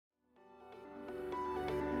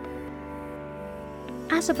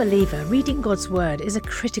As a believer, reading God's Word is a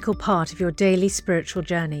critical part of your daily spiritual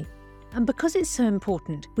journey. And because it's so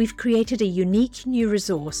important, we've created a unique new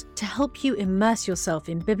resource to help you immerse yourself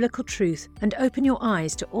in biblical truth and open your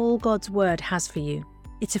eyes to all God's Word has for you.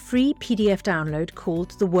 It's a free PDF download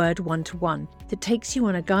called The Word 1-to-1 that takes you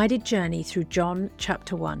on a guided journey through John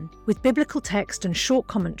chapter 1. With biblical text and short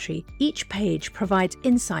commentary, each page provides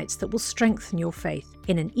insights that will strengthen your faith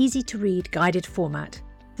in an easy-to-read guided format.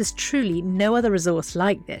 There's truly no other resource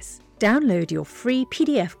like this. Download your free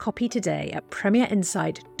PDF copy today at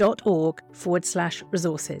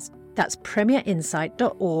premierinsight.org/resources. That's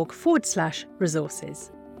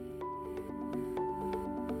premierinsight.org/resources.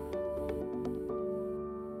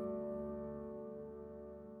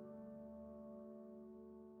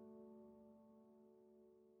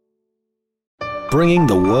 Bringing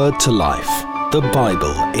the Word to life. The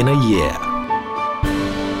Bible in a year.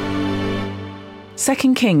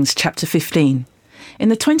 2 Kings chapter 15. In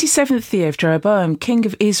the 27th year of Jeroboam, king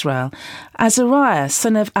of Israel, Azariah,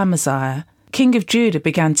 son of Amaziah, king of Judah,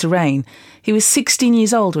 began to reign. He was 16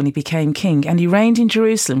 years old when he became king, and he reigned in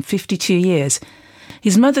Jerusalem 52 years.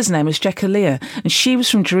 His mother's name was Jechaliah, and she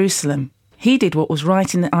was from Jerusalem. He did what was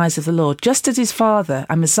right in the eyes of the Lord, just as his father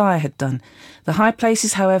Amaziah had done. The high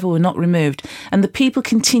places, however, were not removed, and the people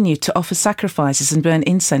continued to offer sacrifices and burn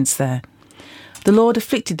incense there. The Lord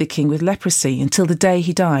afflicted the king with leprosy until the day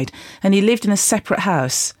he died, and he lived in a separate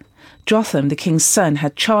house. Jotham, the king's son,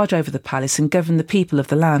 had charge over the palace and governed the people of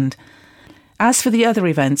the land. As for the other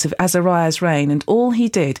events of Azariah's reign and all he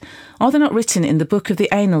did, are they not written in the book of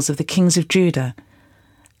the annals of the kings of Judah?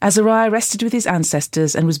 Azariah rested with his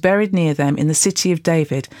ancestors and was buried near them in the city of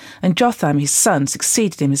David, and Jotham his son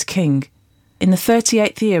succeeded him as king. In the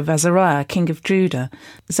 38th year of Azariah, king of Judah,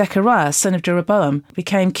 Zechariah, son of Jeroboam,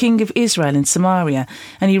 became king of Israel in Samaria,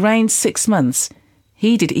 and he reigned 6 months.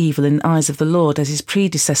 He did evil in the eyes of the Lord, as his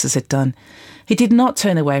predecessors had done. He did not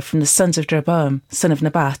turn away from the sons of Jeroboam, son of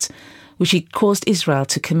Nebat, which he caused Israel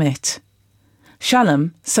to commit.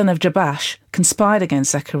 Shallum, son of Jabash, conspired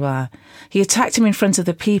against Zechariah. He attacked him in front of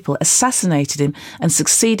the people, assassinated him, and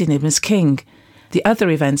succeeded him as king. The other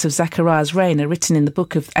events of Zechariah's reign are written in the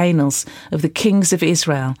book of annals of the kings of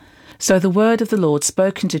Israel. So the word of the Lord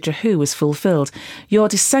spoken to Jehu was fulfilled. Your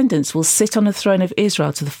descendants will sit on the throne of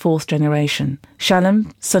Israel to the 4th generation.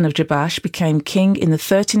 Shallum, son of Jabash, became king in the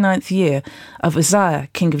 39th year of Uzziah,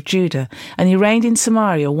 king of Judah, and he reigned in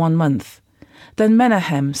Samaria 1 month. Then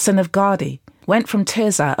Menahem, son of Gadi, went from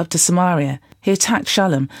Tirzah up to Samaria. He attacked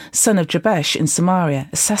Shallum, son of Jabesh, in Samaria,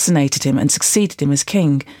 assassinated him, and succeeded him as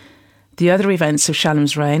king. The other events of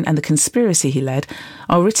Shallum's reign and the conspiracy he led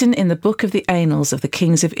are written in the book of the annals of the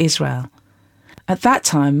kings of Israel. At that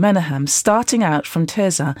time, Menahem, starting out from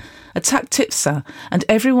Tirzah, attacked Tiphsah and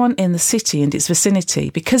everyone in the city and its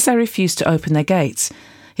vicinity because they refused to open their gates.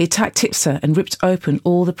 He attacked Tiphsah and ripped open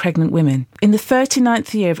all the pregnant women. In the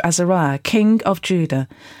 39th year of Azariah, king of Judah,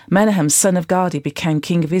 Menahem, son of Gadi, became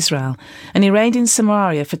king of Israel, and he reigned in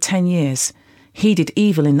Samaria for 10 years. He did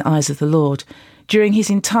evil in the eyes of the Lord. During his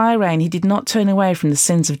entire reign, he did not turn away from the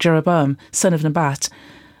sins of Jeroboam, son of Nebat,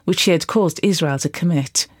 which he had caused Israel to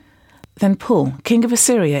commit. Then Pul, king of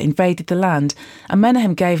Assyria, invaded the land, and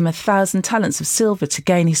Menahem gave him 1,000 talents of silver to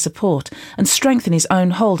gain his support and strengthen his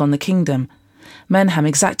own hold on the kingdom. Menahem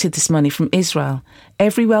exacted this money from Israel.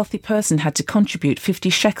 Every wealthy person had to contribute 50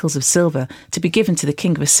 shekels of silver to be given to the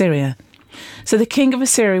king of Assyria. So the king of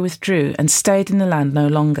Assyria withdrew and stayed in the land no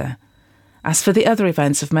longer. As for the other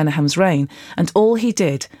events of Menahem's reign and all he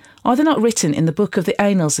did, are they not written in the book of the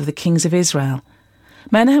annals of the kings of Israel?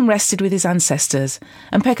 Menahem rested with his ancestors,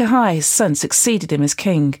 and Pekahiah his son succeeded him as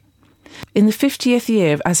king. In the 50th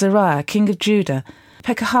year of Azariah, king of Judah,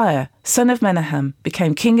 Pekahiah, son of Menahem,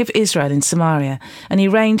 became king of Israel in Samaria, and he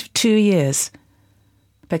reigned for 2 years.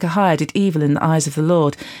 Pekahiah did evil in the eyes of the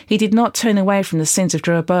Lord. He did not turn away from the sins of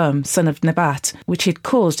Jeroboam, son of Nebat, which he had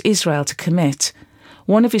caused Israel to commit.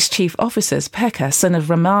 One of his chief officers, Pekah, son of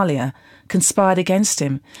Remaliah, conspired against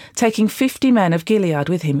him. Taking 50 men of Gilead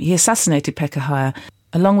with him, he assassinated Pekahiah,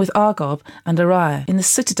 along with Argob and Ariah, in the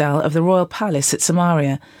citadel of the royal palace at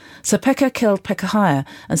Samaria. So Pekah killed Pekahiah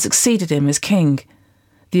and succeeded him as king.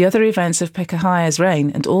 The other events of Pekahiah's reign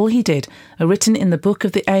and all he did are written in the book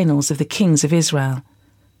of the annals of the kings of Israel.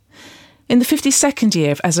 In the 52nd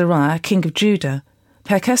year of Azariah, king of Judah,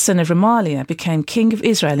 Pekah, son of Remaliah, became king of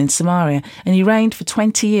Israel in Samaria, and he reigned for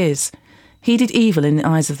 20 years. He did evil in the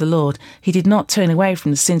eyes of the Lord. He did not turn away from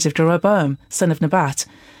the sins of Jeroboam, son of Nebat,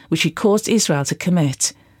 which he caused Israel to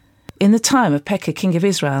commit. In the time of Pekah, king of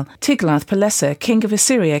Israel, Tiglath-Pileser, king of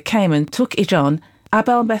Assyria, came and took Ijon,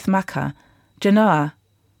 Abel-Beth-Maachah, Janoah,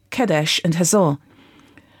 Kedesh, and Hazor.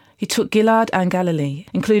 He took Gilead and Galilee,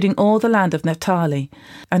 including all the land of Naphtali,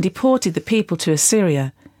 and deported the people to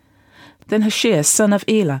Assyria. Then Hoshea, son of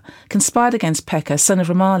Elah, conspired against Pekah, son of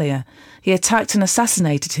Remaliah. He attacked and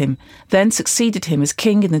assassinated him, then succeeded him as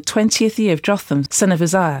king in the 20th year of Jotham, son of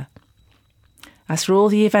Uzziah. As for all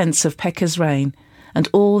the events of Pekah's reign, and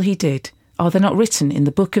all he did, are they not written in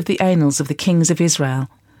the book of the annals of the kings of Israel?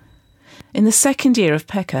 In the 2nd year of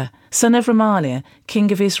Pekah, son of Remaliah,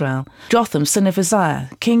 king of Israel, Jotham, son of Uzziah,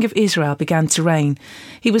 king of Israel, began to reign.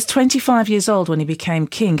 He was 25 years old when he became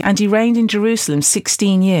king, and he reigned in Jerusalem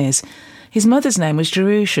 16 years. His mother's name was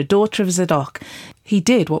Jerusha, daughter of Zadok. He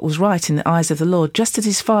did what was right in the eyes of the Lord, just as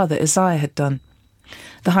his father Uzziah had done.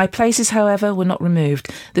 The high places, however, were not removed.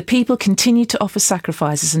 The people continued to offer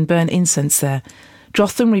sacrifices and burn incense there.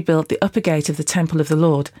 Jotham rebuilt the upper gate of the temple of the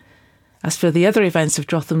Lord. As for the other events of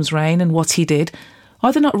Jotham's reign and what he did,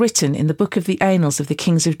 are they not written in the book of the annals of the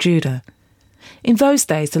kings of Judah? In those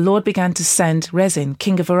days the Lord began to send Rezin,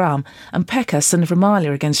 king of Aram, and Pekah, son of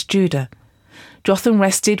Remaliah, against Judah. Jotham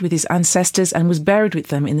rested with his ancestors and was buried with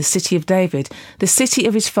them in the city of David, the city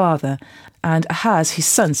of his father, and Ahaz his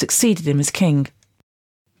son succeeded him as king.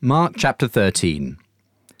 Mark chapter 13.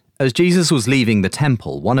 As Jesus was leaving the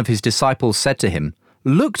temple, one of his disciples said to him,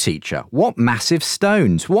 "Look, teacher, what massive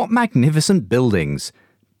stones, what magnificent buildings."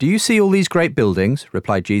 "Do you see all these great buildings?"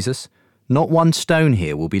 replied Jesus. "Not one stone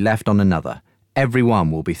here will be left on another. Every one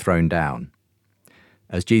will be thrown down."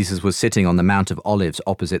 As Jesus was sitting on the Mount of Olives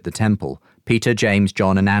opposite the temple, Peter, James,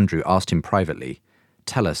 John and Andrew asked him privately,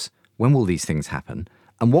 "Tell us, when will these things happen?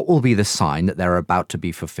 And what will be the sign that they're about to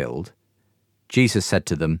be fulfilled?" Jesus said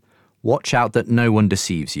to them, "Watch out that no one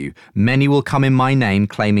deceives you. Many will come in my name,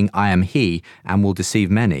 claiming I am he, and will deceive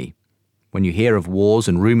many. When you hear of wars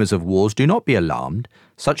and rumours of wars, do not be alarmed.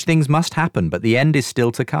 Such things must happen, but the end is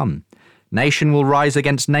still to come. Nation will rise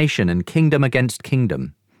against nation, and kingdom against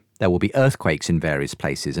kingdom. There will be earthquakes in various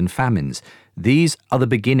places, and famines. These are the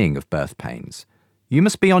beginning of birth pains. You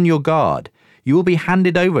must be on your guard. You will be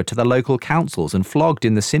handed over to the local councils and flogged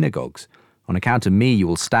in the synagogues. On account of me, you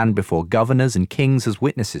will stand before governors and kings as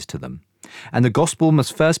witnesses to them. And the gospel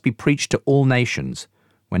must first be preached to all nations.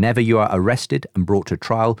 Whenever you are arrested and brought to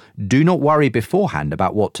trial, do not worry beforehand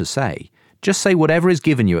about what to say. Just say whatever is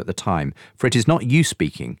given you at the time, for it is not you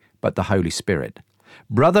speaking, but the Holy Spirit.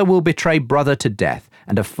 Brother will betray brother to death,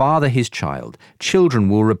 and a father his child. Children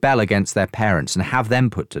will rebel against their parents and have them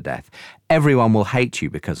put to death. Everyone will hate you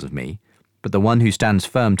because of me, but the one who stands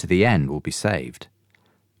firm to the end will be saved.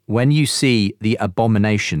 When you see the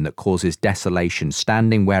abomination that causes desolation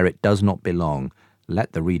standing where it does not belong,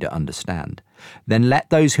 let the reader understand. Then let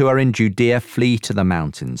those who are in Judea flee to the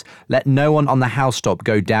mountains. Let no one on the housetop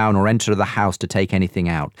go down or enter the house to take anything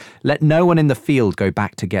out. Let no one in the field go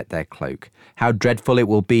back to get their cloak. How dreadful it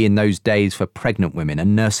will be in those days for pregnant women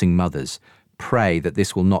and nursing mothers. Pray that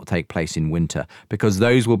this will not take place in winter, because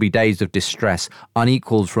those will be days of distress,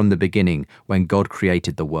 unequaled from the beginning, when God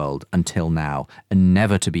created the world, until now, and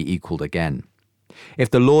never to be equaled again.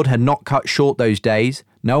 If the Lord had not cut short those days,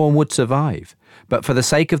 no one would survive. But for the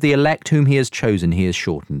sake of the elect whom he has chosen, he has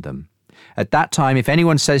shortened them. At that time, if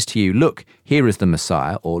anyone says to you, "Look, here is the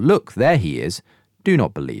Messiah," or "Look, there he is," do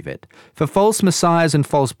not believe it. For false messiahs and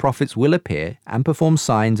false prophets will appear and perform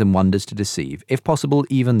signs and wonders to deceive, if possible,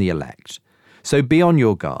 even the elect. So be on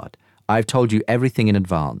your guard. I have told you everything in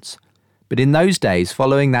advance. But in those days,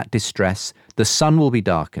 following that distress, the sun will be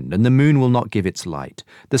darkened, and the moon will not give its light.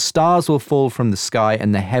 The stars will fall from the sky,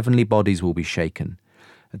 and the heavenly bodies will be shaken.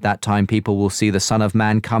 At that time people will see the Son of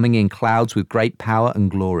Man coming in clouds with great power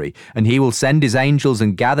and glory, and he will send his angels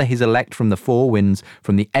and gather his elect from the four winds,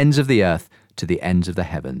 from the ends of the earth to the ends of the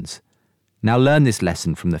heavens. Now learn this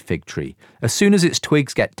lesson from the fig tree. As soon as its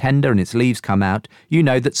twigs get tender and its leaves come out, you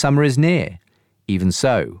know that summer is near. Even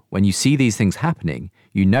so, when you see these things happening,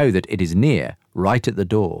 you know that it is near, right at the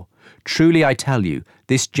door. Truly I tell you,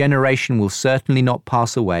 this generation will certainly not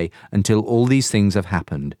pass away until all these things have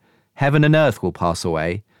happened. Heaven and earth will pass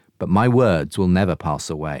away, but my words will never pass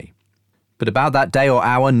away. But about that day or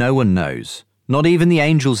hour no one knows, not even the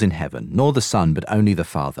angels in heaven, nor the Son, but only the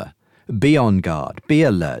Father. Be on guard, be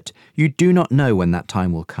alert. You do not know when that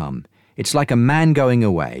time will come. It's like a man going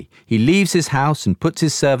away. He leaves his house and puts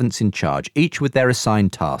his servants in charge, each with their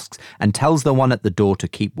assigned tasks, and tells the one at the door to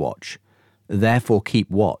keep watch. Therefore keep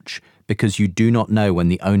watch, because you do not know when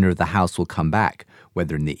the owner of the house will come back,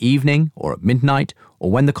 whether in the evening, or at midnight,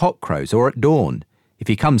 or when the cock crows, or at dawn. If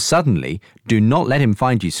he comes suddenly, do not let him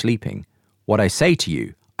find you sleeping. What I say to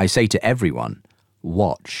you, I say to everyone,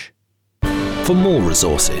 watch. For more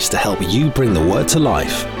resources to help you bring the word to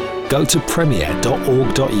life, go to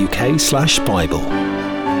premier.org.uk/Bible.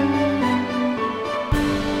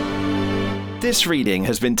 This reading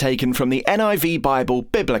has been taken from the NIV Bible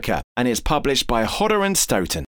Biblica and is published by Hodder and Stoughton.